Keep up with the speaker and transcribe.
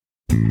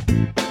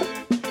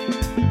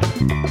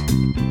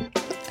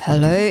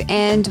Hello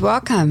and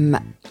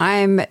welcome.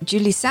 I'm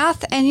Julie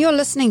South and you're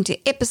listening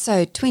to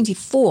episode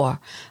 24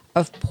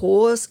 of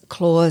Paws,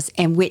 Claws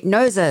and Wet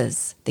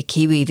Noses, the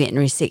Kiwi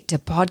Veterinary Sector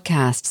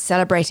podcast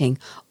celebrating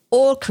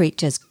all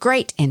creatures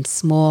great and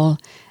small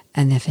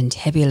and the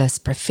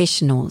fantabulous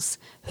professionals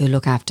who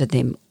look after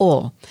them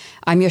all.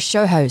 I'm your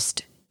show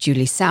host,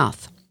 Julie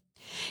South.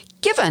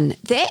 Given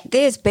that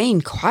there's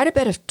been quite a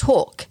bit of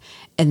talk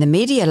in the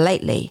media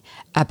lately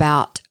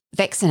about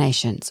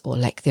vaccinations, or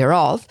lack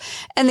thereof,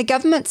 and the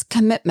government's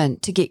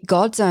commitment to get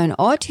God's own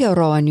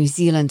Aotearoa New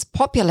Zealand's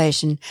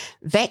population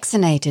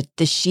vaccinated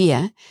this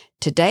year,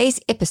 today's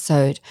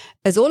episode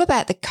is all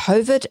about the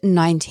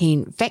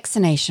COVID-19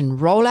 vaccination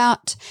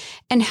rollout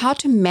and how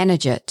to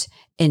manage it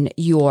in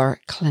your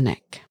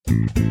clinic.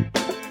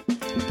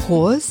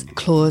 Paws,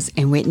 Claws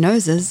and Wet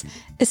Noses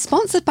is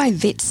sponsored by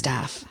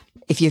VetStaff.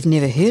 If you've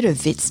never heard of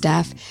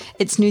VetStaff,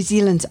 it's New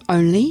Zealand's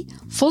only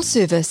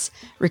full-service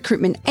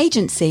recruitment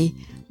agency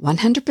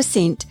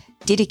 100%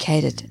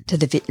 dedicated to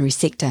the veterinary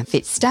sector.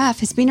 VetStaff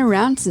has been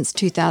around since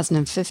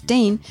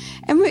 2015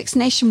 and works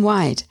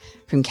nationwide,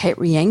 from Cape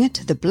Reinga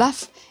to the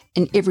Bluff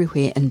and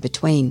everywhere in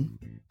between.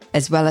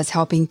 As well as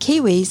helping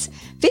Kiwis,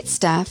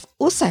 VetStaff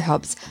also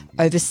helps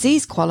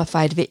overseas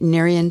qualified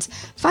veterinarians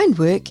find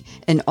work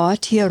in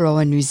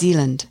Aotearoa, New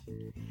Zealand.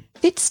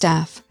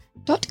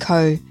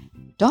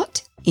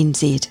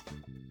 vetstaff.co.nz.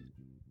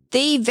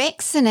 The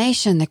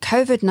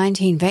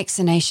COVID-19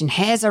 vaccination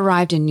has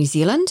arrived in New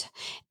Zealand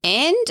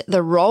and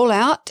the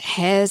rollout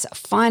has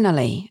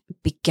finally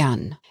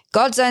begun.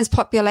 God's Own's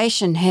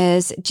population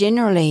has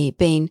generally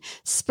been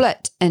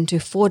split into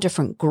 4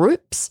 different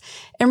groups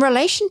in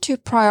relation to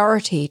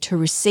priority to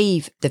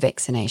receive the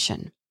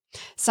vaccination.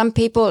 Some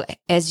people,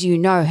 as you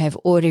know, have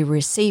already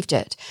received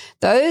it.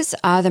 Those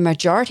are the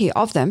majority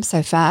of them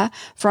so far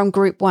from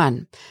Group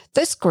 1.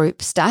 This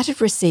group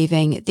started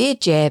receiving their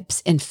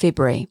jabs in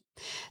February.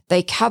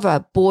 They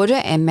cover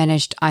border and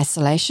managed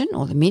isolation,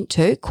 or they're meant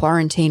to,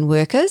 quarantine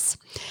workers,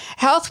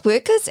 health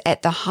workers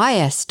at the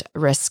highest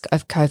risk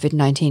of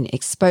COVID-19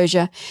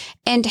 exposure,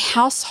 and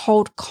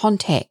household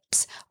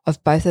contacts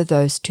of both of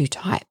those 2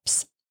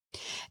 types.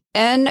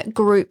 In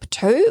Group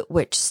 2,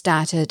 which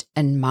started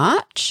in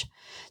March,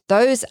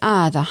 those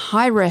are the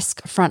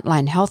high-risk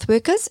frontline health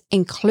workers,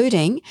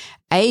 including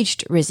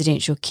aged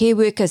residential care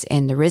workers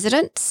and the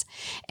residents,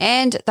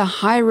 and the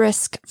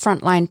high-risk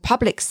frontline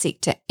public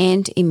sector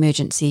and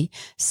emergency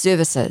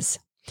services.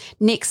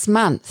 Next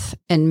month,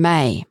 in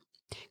May,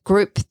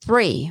 Group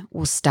 3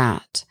 will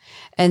start,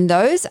 and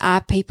those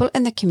are people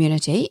in the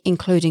community,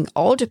 including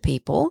older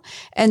people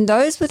and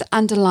those with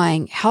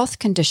underlying health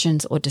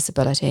conditions or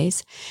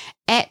disabilities,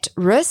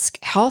 at-risk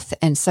health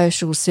and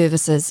social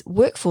services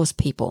workforce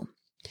people.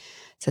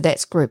 So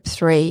that's Group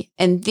 3.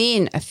 And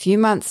then a few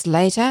months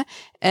later,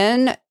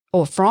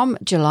 from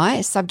July,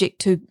 subject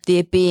to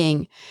there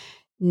being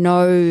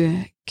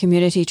no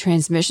community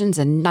transmissions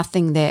and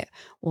nothing that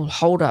will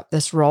hold up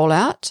this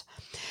rollout,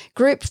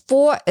 Group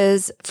 4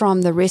 is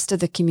from the rest of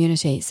the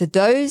community. So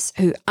those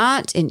who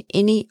aren't in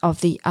any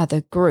of the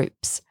other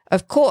groups.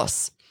 Of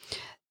course,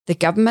 the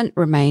government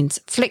remains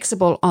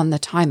flexible on the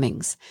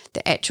timings.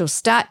 The actual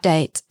start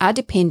dates are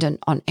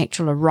dependent on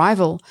actual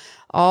arrival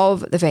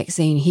of the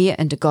vaccine here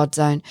into God's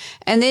Own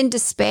and then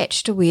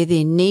dispatched to where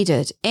they're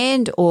needed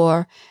and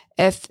or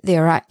if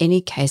there are any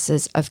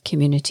cases of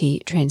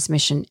community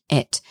transmission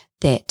at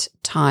that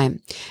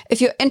time. If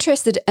you're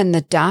interested in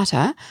the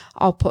data,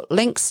 I'll put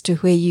links to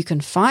where you can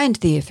find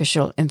the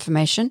official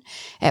information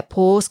at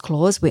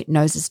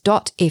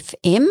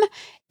pawsclawswetnoses.fm,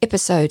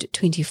 episode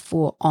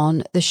 24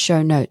 on the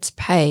show notes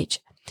page.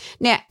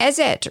 Now, as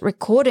at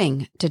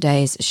recording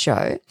today's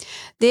show,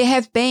 there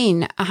have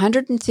been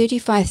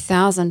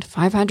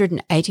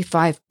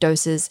 135,585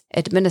 doses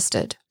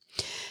administered.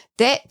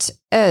 That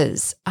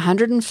is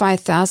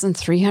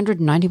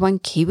 105,391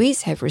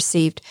 Kiwis have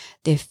received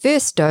their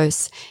first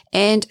dose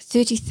and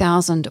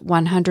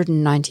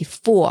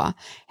 30,194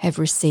 have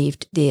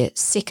received their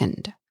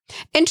second.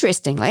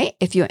 Interestingly,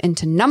 if you're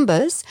into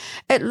numbers,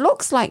 it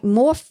looks like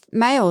more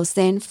males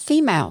than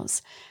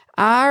females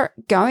are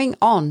going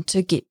on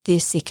to get their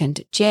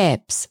second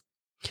jabs.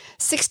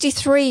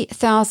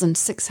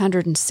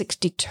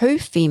 63,662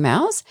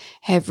 females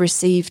have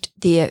received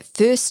their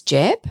first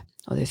jab,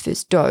 or their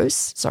first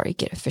dose, their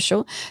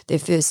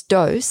first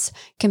dose,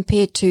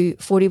 compared to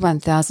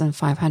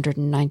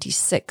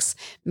 41,596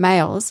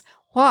 males,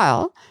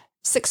 while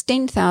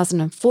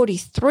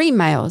 16,043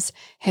 males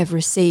have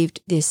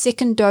received their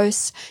second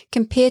dose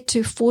compared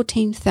to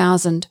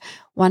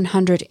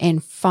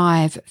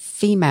 14,105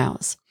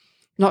 females.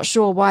 Not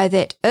sure why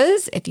that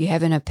is. If you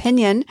have an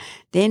opinion,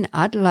 then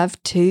I'd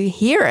love to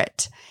hear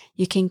it.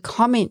 You can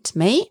comment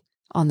me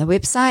on the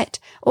website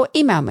or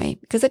email me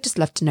because I'd just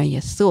love to know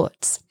your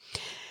thoughts.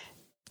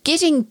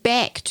 Getting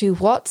back to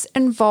what's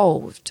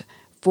involved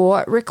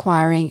for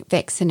requiring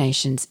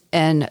vaccinations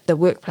in the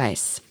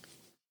workplace.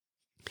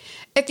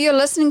 If you're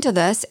listening to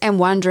this and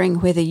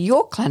wondering whether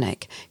your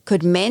clinic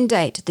could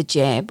mandate the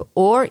jab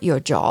or your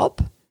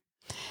job,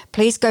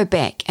 please go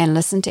back and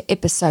listen to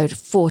episode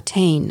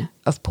 14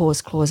 of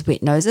Paws, Claws,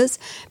 Wet Noses,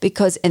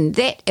 because in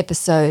that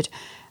episode,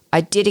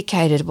 I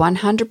dedicated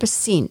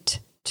 100%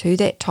 to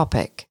that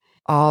topic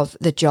of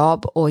the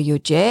job or your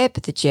jab,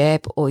 the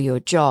jab or your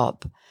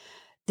job.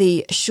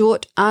 The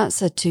short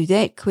answer to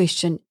that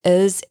question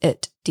is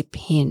it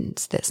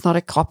depends. That's not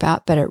a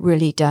cop-out, but it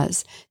really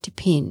does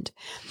depend.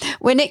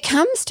 When it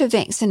comes to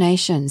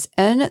vaccinations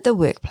in the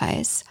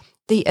workplace,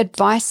 the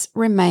advice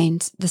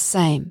remains the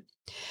same.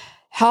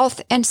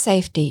 Health and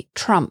safety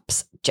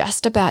trumps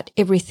just about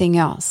everything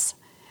else,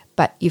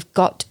 but you've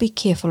got to be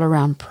careful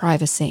around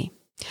privacy.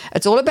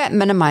 It's all about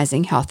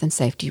minimizing health and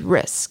safety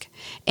risk.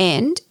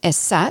 And as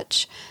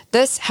such,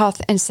 this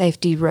health and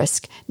safety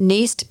risk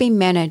needs to be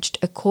managed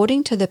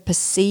according to the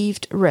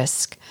perceived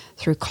risk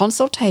through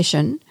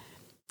consultation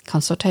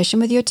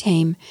with your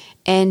team,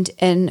 and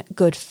in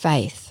good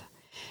faith.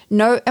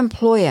 No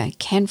employer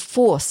can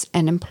force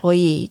an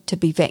employee to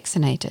be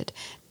vaccinated.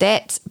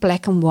 That's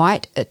black and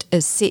white. It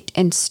is set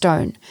in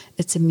stone.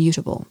 It's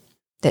immutable.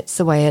 That's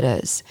the way it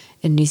is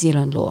in New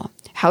Zealand law.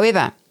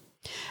 However,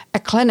 a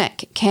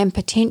clinic can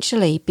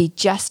potentially be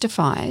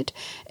justified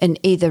in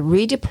either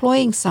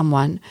redeploying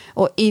someone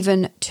or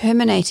even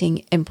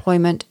terminating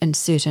employment in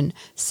certain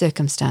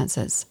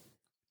circumstances.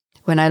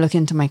 When I look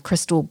into my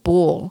crystal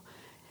ball,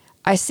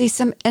 I see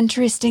some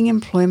interesting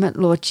employment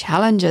law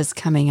challenges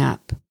coming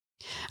up.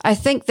 I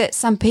think that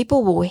some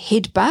people will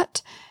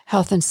headbutt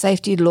health and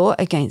safety law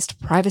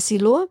against privacy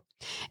law,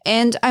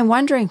 and I'm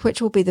wondering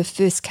which will be the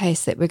first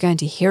case that we're going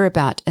to hear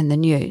about in the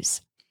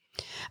news.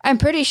 I'm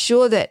pretty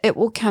sure that it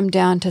will come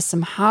down to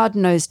some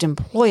hard-nosed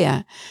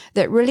employer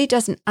that really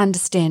doesn't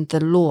understand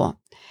the law,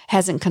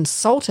 hasn't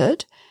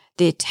consulted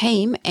their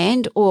team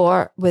and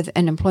or with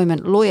an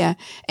employment lawyer,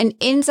 and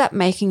ends up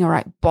making a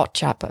right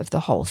botch up of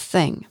the whole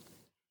thing.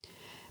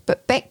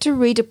 But back to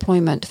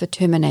redeployment for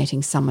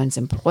terminating someone's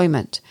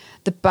employment,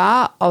 the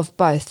bar of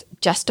both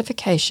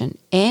justification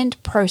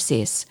and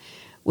process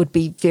would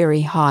be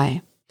very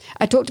high.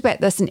 I talked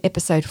about this in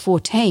episode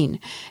 14,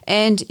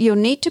 and you'll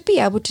need to be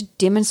able to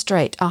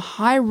demonstrate a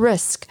high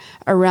risk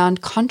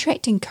around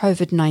contracting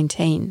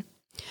COVID-19.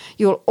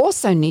 You'll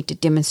also need to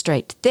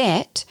demonstrate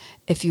that,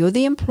 if you're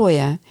the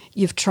employer,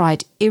 you've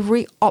tried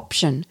every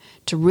option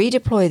to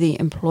redeploy the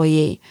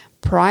employee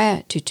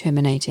prior to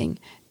terminating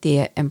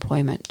their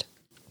employment.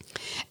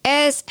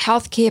 As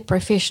healthcare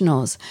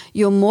professionals,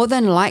 you're more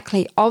than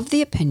likely of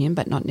the opinion,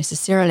 but not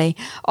necessarily,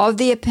 of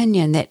the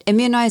opinion that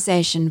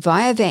immunization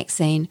via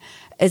vaccine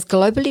is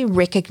globally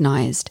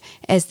recognized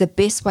as the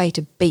best way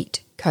to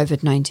beat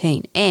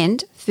COVID-19.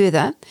 And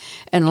further,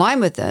 in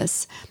line with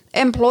this,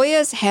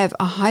 employers have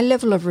a high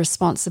level of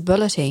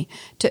responsibility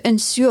to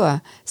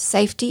ensure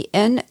safety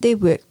in their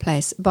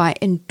workplace by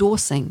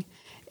endorsing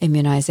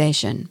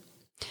immunization.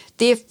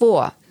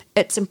 Therefore,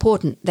 it's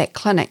important that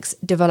clinics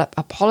develop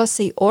a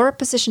policy or a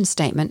position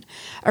statement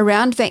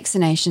around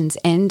vaccinations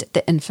and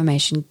the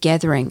information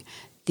gathering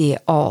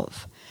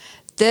thereof.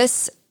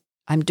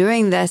 I'm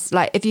doing this,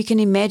 like if you can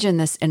imagine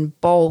this in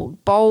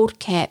bold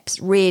caps,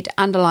 red,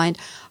 underlined,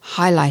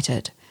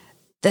 highlighted.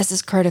 This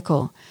is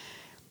critical.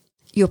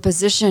 Your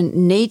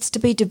position needs to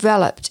be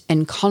developed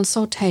in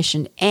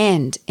consultation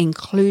and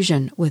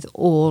inclusion with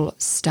all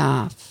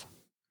staff.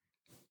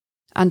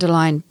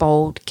 Underlined,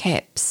 bold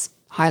caps,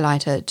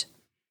 highlighted.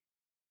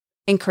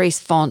 Increase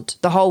font,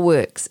 the whole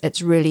works.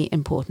 It's really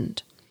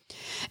important.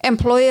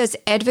 Employers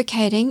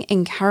advocating,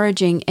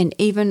 encouraging, and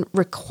even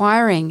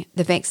requiring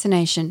the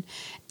vaccination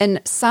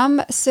in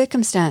some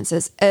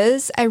circumstances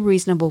is a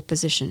reasonable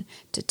position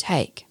to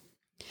take.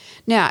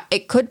 Now,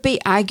 it could be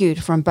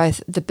argued from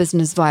both the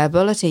business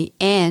viability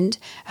and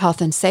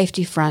health and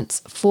safety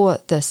fronts for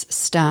this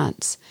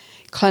stance.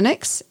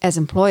 Clinics, as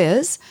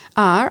employers,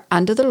 are,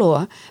 under the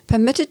law,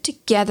 permitted to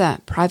gather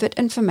private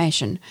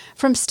information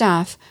from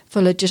staff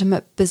for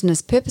legitimate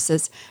business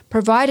purposes,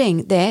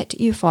 providing that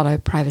you follow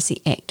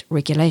Privacy Act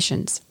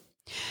regulations.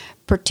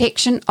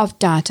 Protection of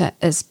data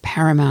is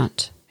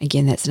paramount.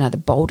 Again, that's another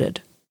bolded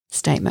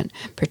statement.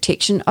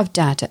 Protection of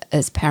data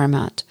is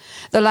paramount.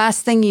 The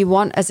last thing you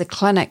want as a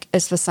clinic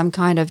is for some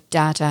kind of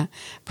data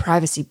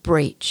privacy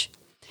breach.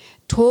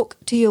 Talk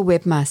to your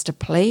webmaster,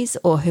 please,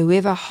 or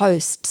whoever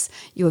hosts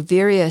your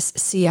various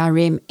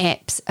CRM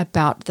apps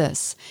about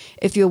this.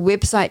 If your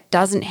website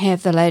doesn't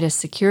have the latest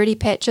security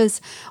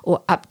patches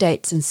or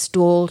updates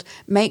installed,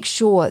 make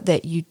sure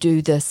that you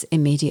do this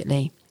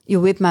immediately.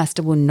 Your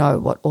webmaster will know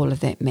what all of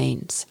that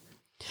means.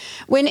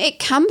 When it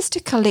comes to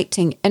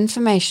collecting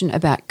information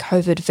about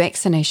COVID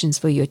vaccinations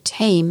for your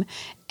team,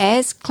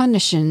 as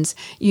clinicians,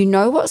 you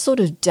know what sort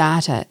of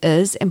data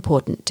is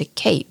important to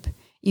keep.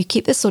 You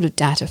keep this sort of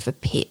data for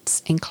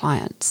pets and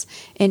clients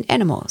and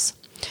animals.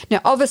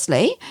 Now,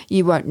 obviously,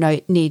 you won't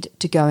need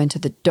to go into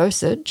the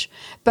dosage,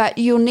 but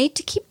you'll need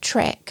to keep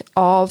track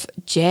of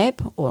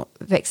jab or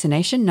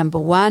vaccination number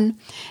 1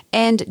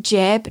 and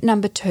jab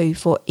number 2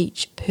 for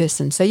each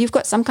person. So you've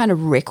got some kind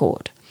of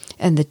record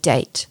and the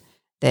date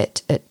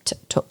that it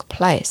took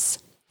place.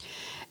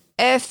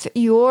 If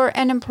you're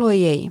an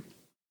employee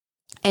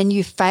and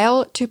you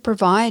fail to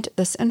provide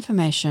this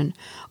information,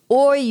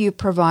 or you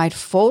provide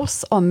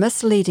false or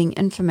misleading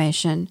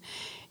information,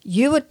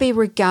 you would be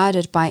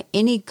regarded by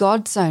any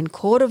God's own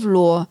court of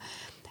law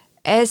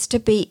as to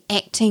be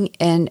acting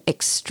in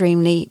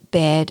extremely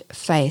bad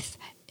faith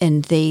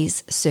in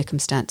these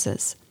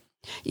circumstances.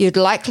 You'd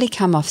likely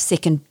come off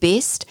second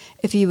best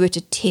if you were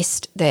to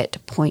test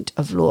that point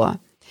of law.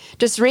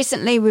 Just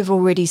recently, we've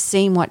already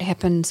seen what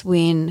happens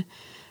when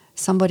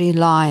somebody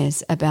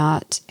lies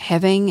about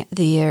having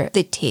their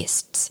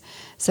tests.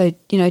 So,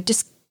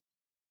 just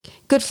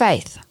good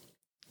faith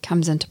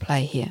comes into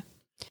play here.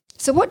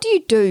 So what do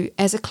you do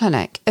as a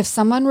clinic if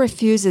someone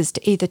refuses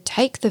to either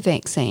take the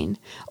vaccine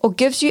or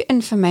gives you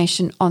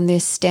information on their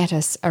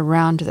status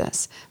around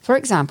this? For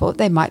example,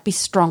 they might be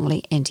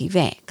strongly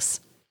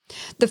anti-vax.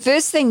 The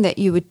first thing that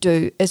you would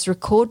do is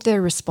record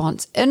their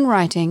response in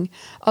writing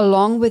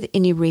along with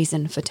any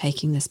reason for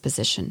taking this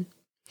position.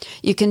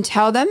 You can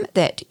tell them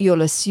that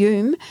you'll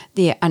assume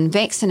they're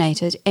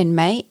unvaccinated and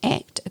may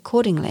act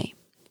accordingly.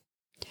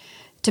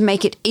 To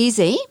make it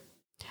easy,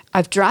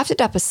 I've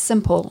drafted up a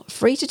simple,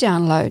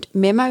 free-to-download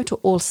memo to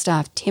all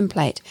staff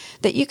template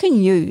that you can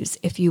use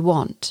if you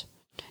want.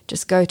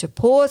 Just go to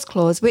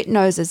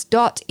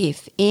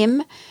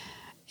pauseclausewetnoses.fm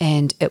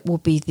and it will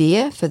be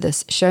there for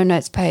this show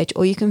notes page,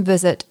 or you can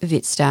visit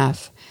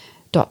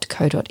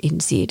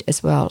vetstaff.co.nz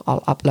as well.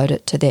 I'll upload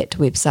it to that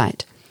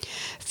website.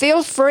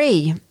 Feel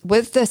free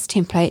with this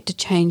template to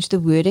change the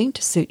wording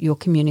to suit your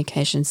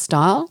communication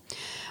style.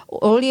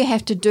 All you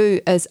have to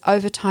do is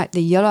overtype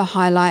the yellow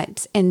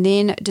highlights and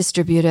then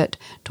distribute it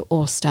to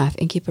all staff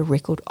and keep a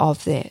record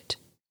of that.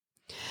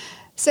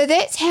 So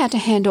that's how to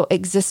handle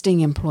existing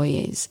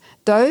employees,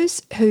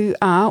 those who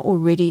are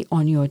already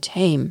on your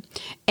team.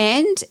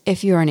 And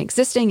if you're an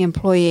existing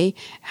employee,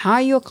 how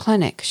your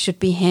clinic should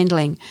be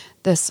handling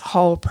this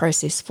whole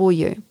process for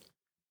you.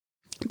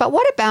 But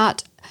what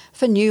about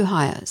for new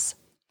hires?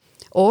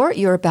 Or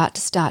you're about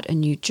to start a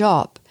new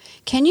job?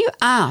 Can you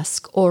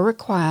ask or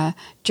require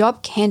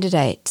job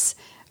candidates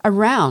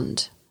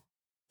around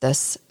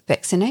this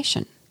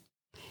vaccination?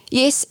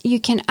 Yes, you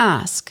can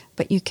ask,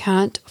 but you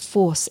can't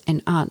force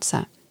an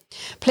answer.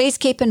 Please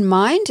keep in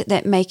mind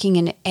that making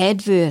an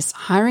adverse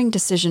hiring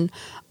decision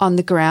on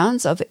the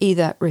grounds of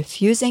either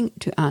refusing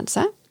to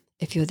answer,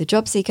 if you're the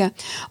job seeker,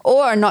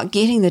 or not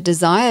getting the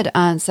desired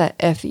answer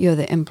if you're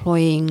the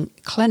employing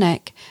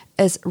clinic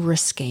is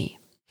risky.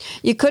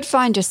 You could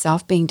find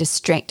yourself being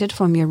distracted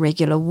from your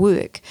regular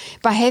work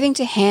by having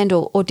to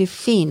handle or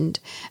defend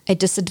a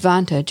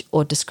disadvantage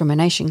or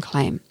discrimination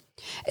claim,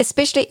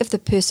 especially if the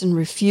person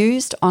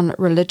refused on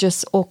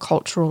religious or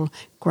cultural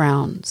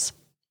grounds.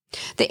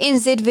 The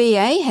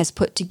NZVA has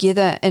put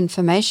together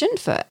information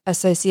for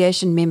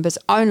association members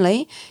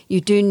only. You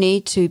do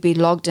need to be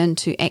logged in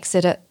to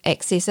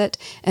access it,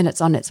 and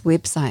it's on its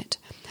website.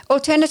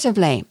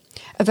 Alternatively,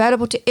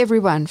 available to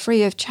everyone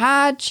free of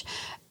charge,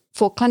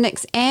 for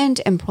clinics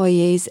and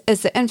employees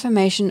is the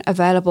information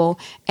available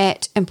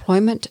at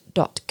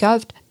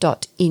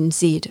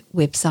employment.gov.nz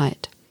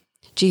website,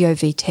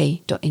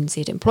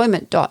 govt.nz,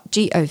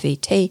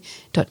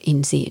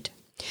 employment.govt.nz.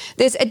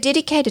 There's a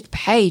dedicated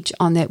page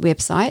on that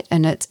website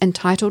and it's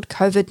entitled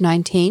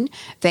COVID-19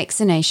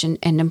 Vaccination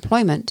and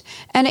Employment,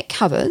 and it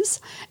covers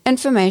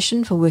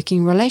information for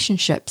working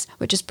relationships,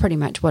 which is pretty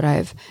much what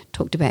I've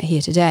talked about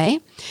here today.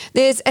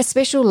 There's a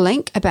special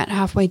link about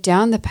halfway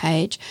down the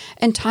page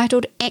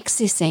entitled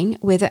Accessing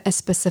whether a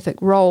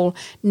specific role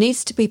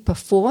needs to be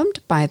performed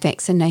by a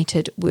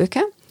vaccinated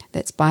worker.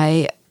 That's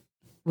by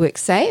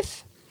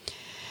WorkSafe.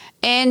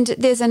 And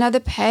there's another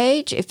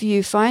page, if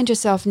you find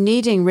yourself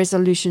needing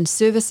resolution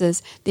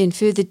services, then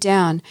further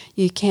down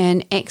you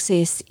can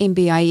access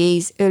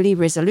MBIE's early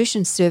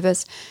resolution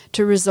service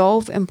to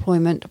resolve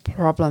employment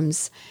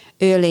problems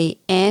early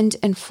and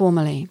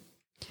informally.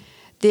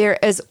 There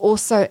is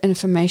also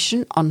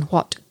information on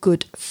what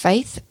good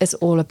faith is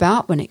all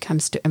about when it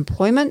comes to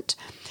employment,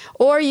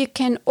 or you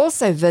can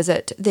also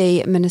visit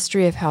the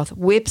Ministry of Health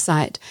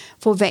website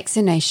for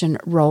vaccination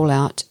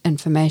rollout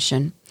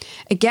information.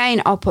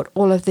 Again, I'll put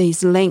all of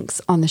these links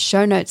on the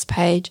show notes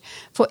page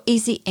for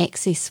easy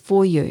access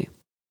for you.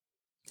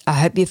 I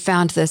hope you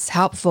found this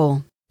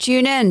helpful.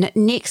 Tune in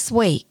next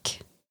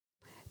week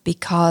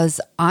because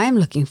I'm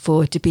looking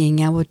forward to being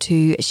able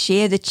to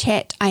share the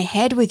chat I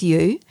had with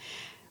you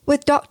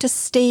with Dr.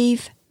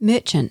 Steve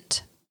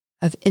Merchant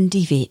of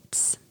Indie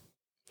Vets.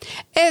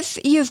 If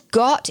you've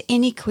got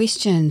any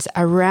questions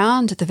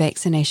around the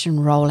vaccination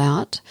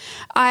rollout,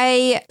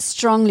 I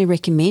strongly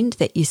recommend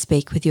that you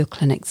speak with your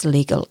clinic's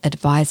legal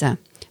advisor.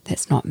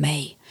 That's not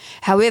me.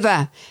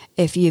 However,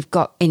 if you've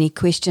got any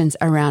questions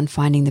around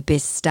finding the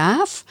best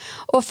staff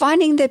or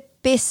finding the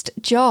best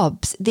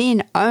jobs,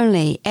 then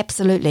only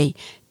absolutely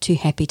too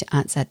happy to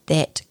answer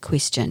that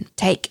question.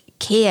 Take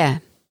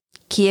care.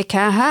 Kia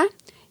kaha,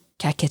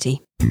 ka kite.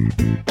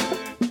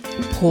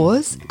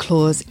 Paws,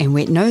 Claws and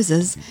Wet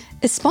Noses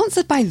is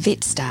sponsored by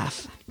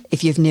VetStaff.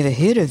 If you've never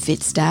heard of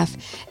VetStaff,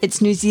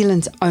 it's New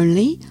Zealand's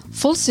only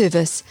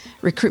full-service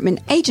recruitment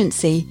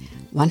agency,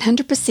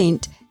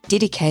 100%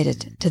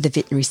 dedicated to the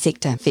veterinary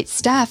sector.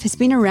 VetStaff has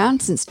been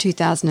around since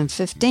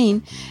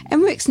 2015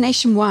 and works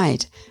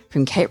nationwide,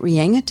 from Cape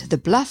Reinga to the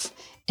Bluff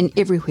and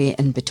everywhere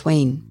in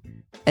between.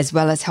 As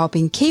well as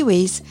helping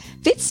Kiwis,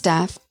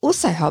 VetStaff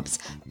also helps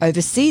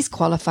overseas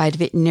qualified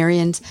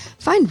veterinarians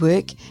find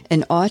work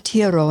in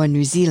Aotearoa,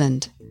 New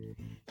Zealand.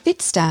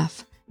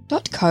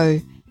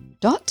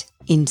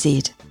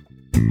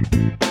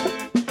 vetstaff.co.nz